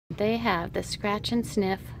they have the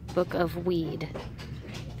Scratch-n-Sniff Book of Weed.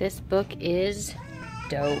 This book is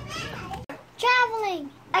dope.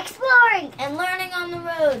 Traveling, exploring, and learning on the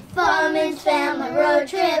road. Fun family road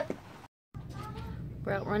trip.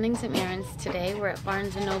 We're out running some errands today. We're at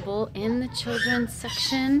Barnes & Noble in the children's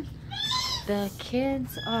section. The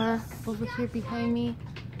kids are over here behind me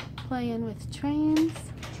playing with trains.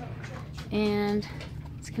 And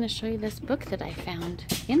it's going to show you this book that I found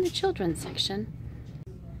in the children's section.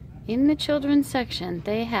 In the children's section,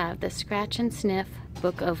 they have the Scratch-n-Sniff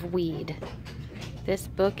Book of Weed. This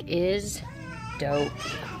book is dope.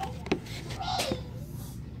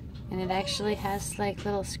 And it actually has like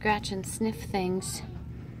little scratch and sniff things.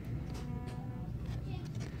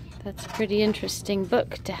 That's a pretty interesting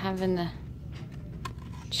book to have in the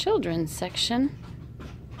children's section.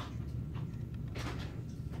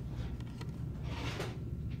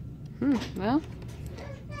 Well,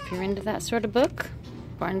 if you're into that sort of book,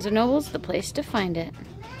 Barnes & Noble's the place to find it.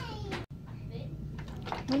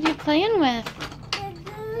 What are you playing with?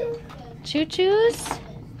 Choo-choos?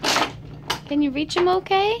 Can you reach them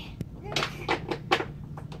okay?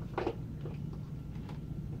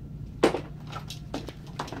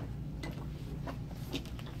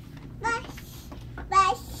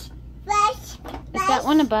 Is that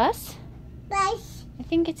one a bus? Bus. I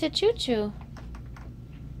think it's a choo-choo.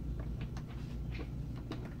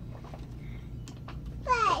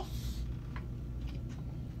 Bus.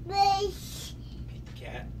 Bus.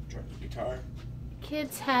 Cat, drums, guitar.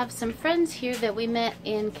 Kids have some friends here that we met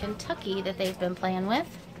in Kentucky that they've been playing with.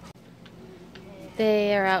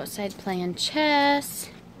 They are outside playing chess.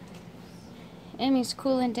 Emmy's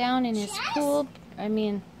cooling down in his pool. I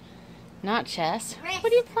mean, not chess. Risk.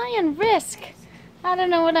 What are you playing? Risk. I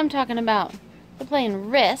don't know what I'm talking about. They're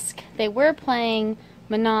playing Risk. They were playing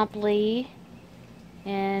Monopoly.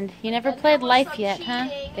 And you never played Life yet, huh?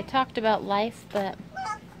 They talked about Life, but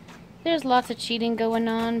there's lots of cheating going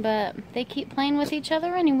on, but they keep playing with each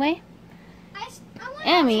other anyway.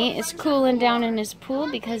 Emmy is cooling down in his pool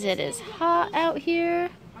because it is hot out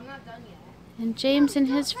here. And James and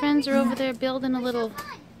his friends are over there building a little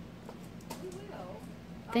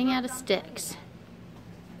thing out of sticks.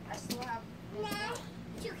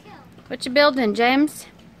 What you building, James?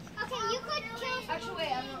 Okay, you could kill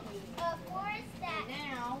a forest that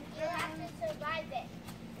now you have to survive it.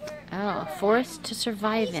 Oh, a forest to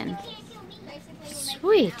survive in.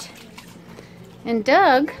 Sweet. And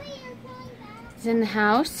Doug is in the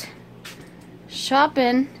house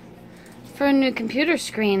shopping for a new computer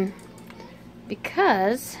screen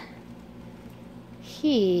because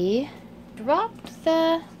he dropped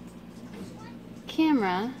the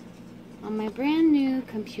camera on my brand new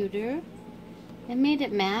computer and made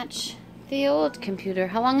it match the old computer.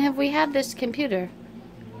 How long have we had this computer?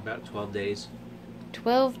 About 12 days.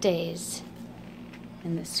 12 days.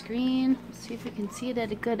 And the screen, let's see if we can see it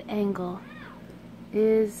at a good angle,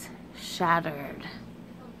 is shattered.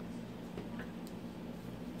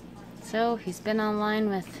 So he's been online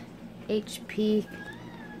with HP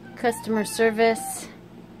customer service.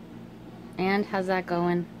 And how's that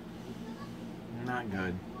going? Not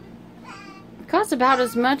good. It costs about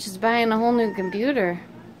as much as buying a whole new computer.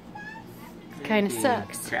 Kind of Maybe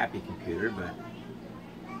sucks. a crappy computer, but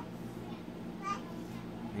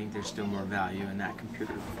I think there's still more value in that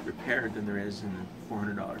computer repaired than there is in the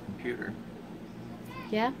 $400 computer.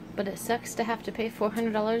 Yeah, but it sucks to have to pay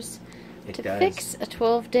 $400 to does. fix a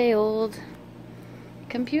 12-day-old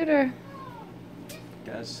computer. It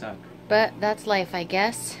does suck. But that's life, I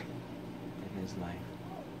guess. It is life.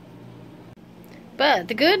 But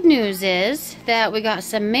the good news is that we got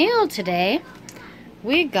some mail today.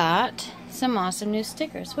 We got some awesome new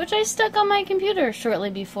stickers, which I stuck on my computer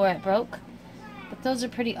shortly before it broke. But those are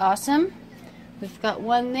pretty awesome. We've got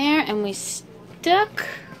one there, and we stuck,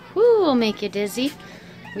 whoo, will make you dizzy.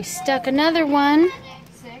 We stuck another one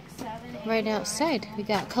right outside. We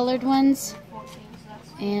got colored ones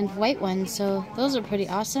and white ones, so those are pretty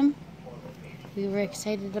awesome. We were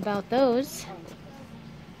excited about those.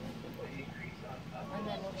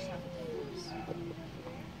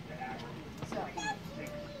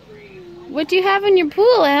 What do you have in your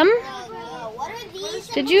pool, Em? What are these?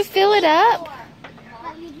 Did you fill it up?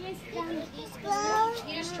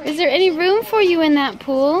 Is there any room for you in that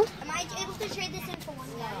pool? Am I able to trade this in for one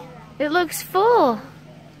guy? It looks full.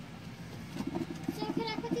 So can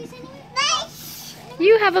I put these in here?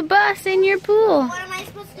 You have a bus in your pool. What am I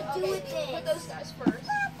supposed to do with this? Put those guys first.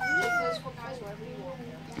 These for guys wherever you want.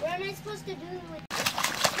 What am I supposed to do with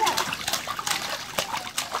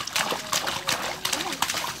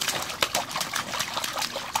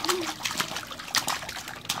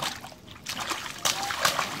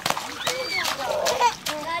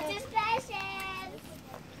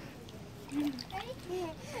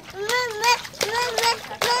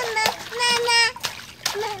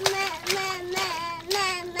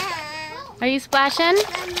splashing?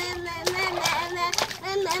 I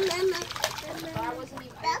wasn't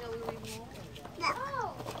even, I didn't know we were even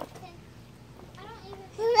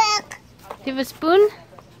Look. Do you have a spoon?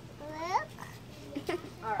 Look.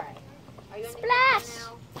 Alright. Are you Splash.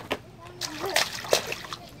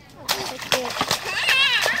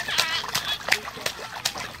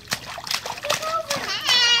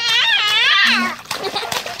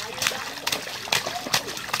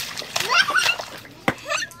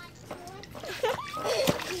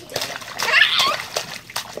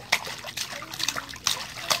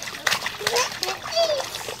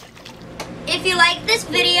 If you like this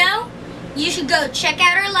video, you should go check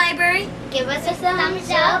out our library. Give us a thumbs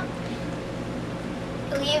up.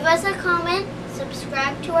 Leave us a comment.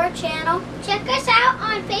 Subscribe to our channel. Check us out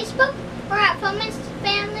on Facebook. We're at Fulltime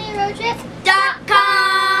Family